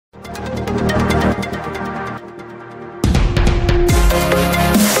Smell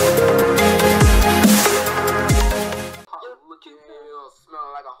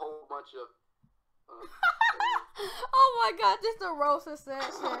like a whole bunch of. Oh my God, this is the roasting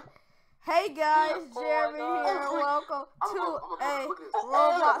session. Hey guys, Jeremy here. Welcome to a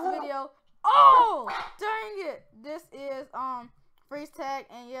Roblox video. Oh, dang it! This is freeze tag,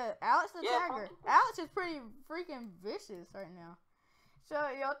 and yeah, Alex the tagger. Alex is pretty freaking vicious right now. So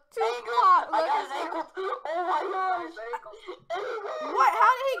your Tupac looking. Oh my gosh! What?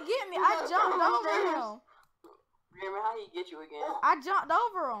 How did he get me? I jumped over him. Jeremy, how he get you again? I jumped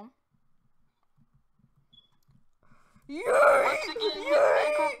over him. Yay! Yay!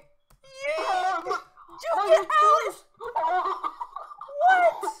 Juke it, Alex!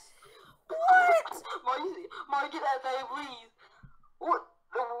 What? What? Mom, get that thing, please. What?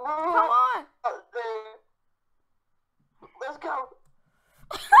 Come on. Let's go.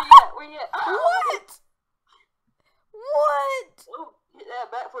 Where you at? What? What? Oh, hit that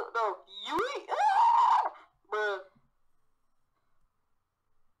backflip though. Bruh.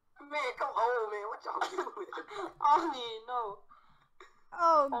 Man, come on, man. What y'all doing? I don't even know.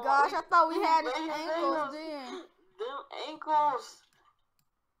 Oh gosh, I thought we had his ankles then. Them ankles.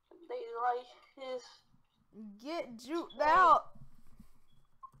 They like his. Get juked out.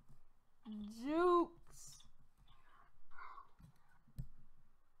 Jukes.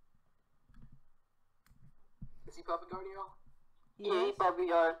 Is he puppy guarding y'all? Yes. Yeah, he puppy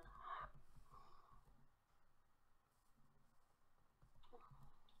guard.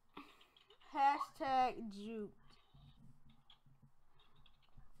 Hashtag juke.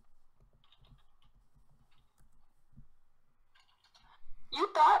 You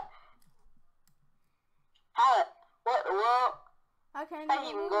thought? What the world? I can't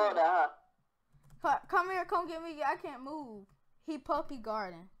even go there, huh? Come here, come get me. I can't move. He puppy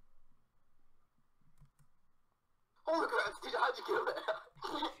guarding. Oh my God, how'd you get that?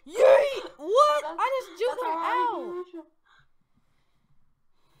 Yay! What? I just juked him out.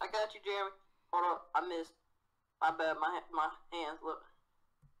 I got you, Jeremy. Hold on, I missed. My bad, my hands, look.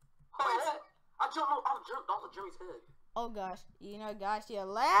 I jumped off of Jimmy's head. Oh gosh, you know guys, yeah,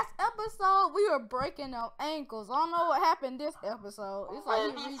 last episode we were breaking up ankles. I don't know what happened this episode. It's like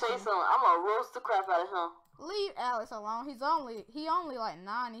if he say something, I'm gonna roast the crap out of him. Leave Alex alone. He only like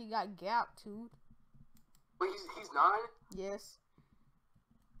 9. He got gap tooth. Wait, he's 9? Yes.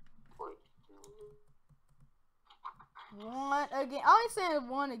 Wait. 1 again. All he's saying is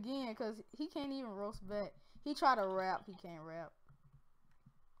 1 again because he can't even roast back. He tried to rap, he can't rap.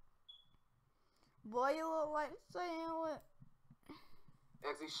 Boy, you look like saying what?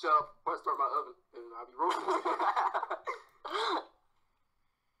 Actually, shut up before I start my oven, and I'll be roasting.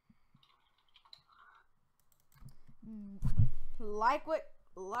 Like what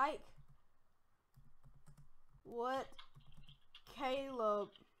Caleb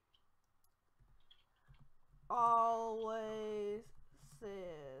always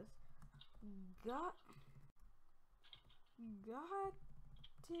says.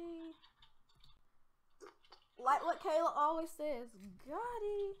 Like what Caleb always says.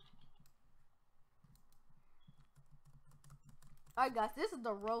 Gotti. Alright guys, this is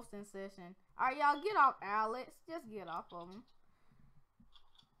the roasting session. Alright y'all, get off Alex. Just get off of him.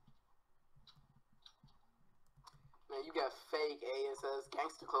 Man, you got fake ASS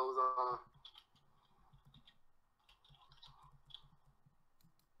gangster clothes on.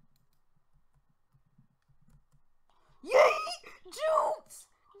 Yeet! Jukes!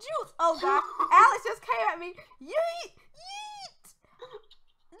 Jukes! Oh gosh, Alex just came at me. Yeet! Yeet!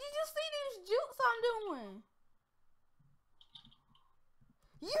 Did you see these jukes I'm doing?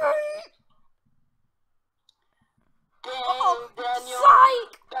 Yeet! Oh, Daniel!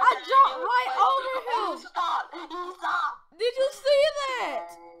 psych! I jumped right over him. He stopped! Did you see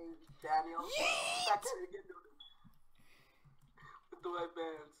that? Daniel! Yeet! With the white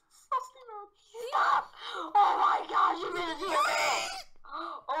bands. Stop! Oh my gosh, you didn't hear me!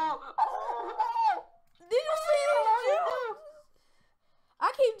 Oh! Did you see these jukes? I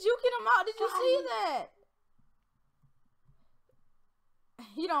keep juking him out. Did you see that?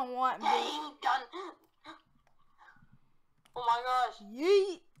 He don't want me. Done. Oh my gosh.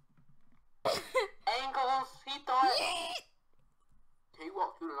 Yeet. Ankles. He thought. Yeet. Can you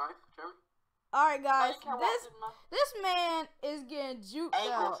walk through the knife, Jeremy? Alright guys, this man is getting juked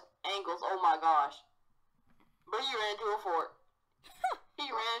out. Ankles, oh my gosh. But he ran into a fork. He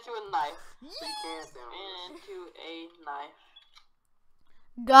ran into a knife. Ran into a knife.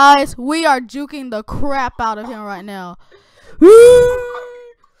 Guys, we are juking the crap out of him right now. Juke!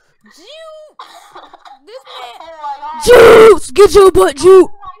 This man. Oh my God. Jukes! Get your butt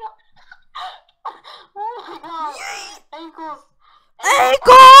juke! ankles.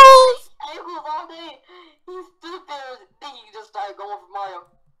 Ankles! Ankles all day. He stood there and he just started going for Mario.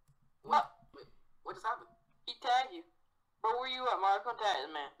 What? Wait, what just happened? He tagged you. Bro, where you at, Mario? Come tag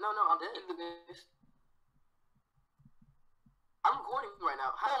this man. No, I'm dead. I'm recording right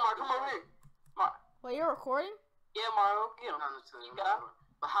now. Hi, Mario, come over here. Mario. Wait, you're recording? Yeah, Mario, get him. You got him.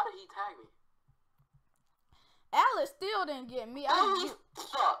 But how did he tag me? Alex still didn't get me.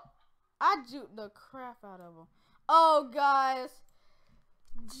 I juked the crap out of him. Oh, guys.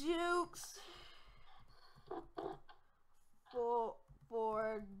 Jukes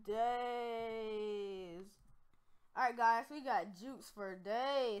for days. Alright, guys, we got jukes for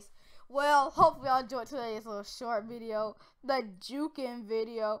days. Well, hopefully y'all enjoyed today's little short video. The juking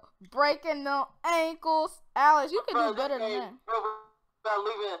video. Breaking the ankles. Alex, you can do better than that.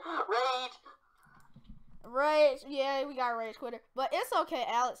 Rage. Yeah, we got Rage Quitter. But it's okay,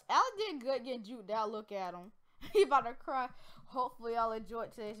 Alex. Alex did good getting juked out. Look at him. He about to cry. Hopefully y'all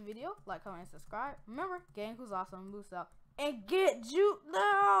enjoyed today's video. Like, comment, and subscribe. Remember, gang who's awesome. Moose out. And get juked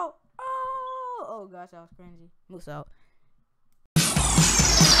now. Oh gosh, that was cringy. Moose out.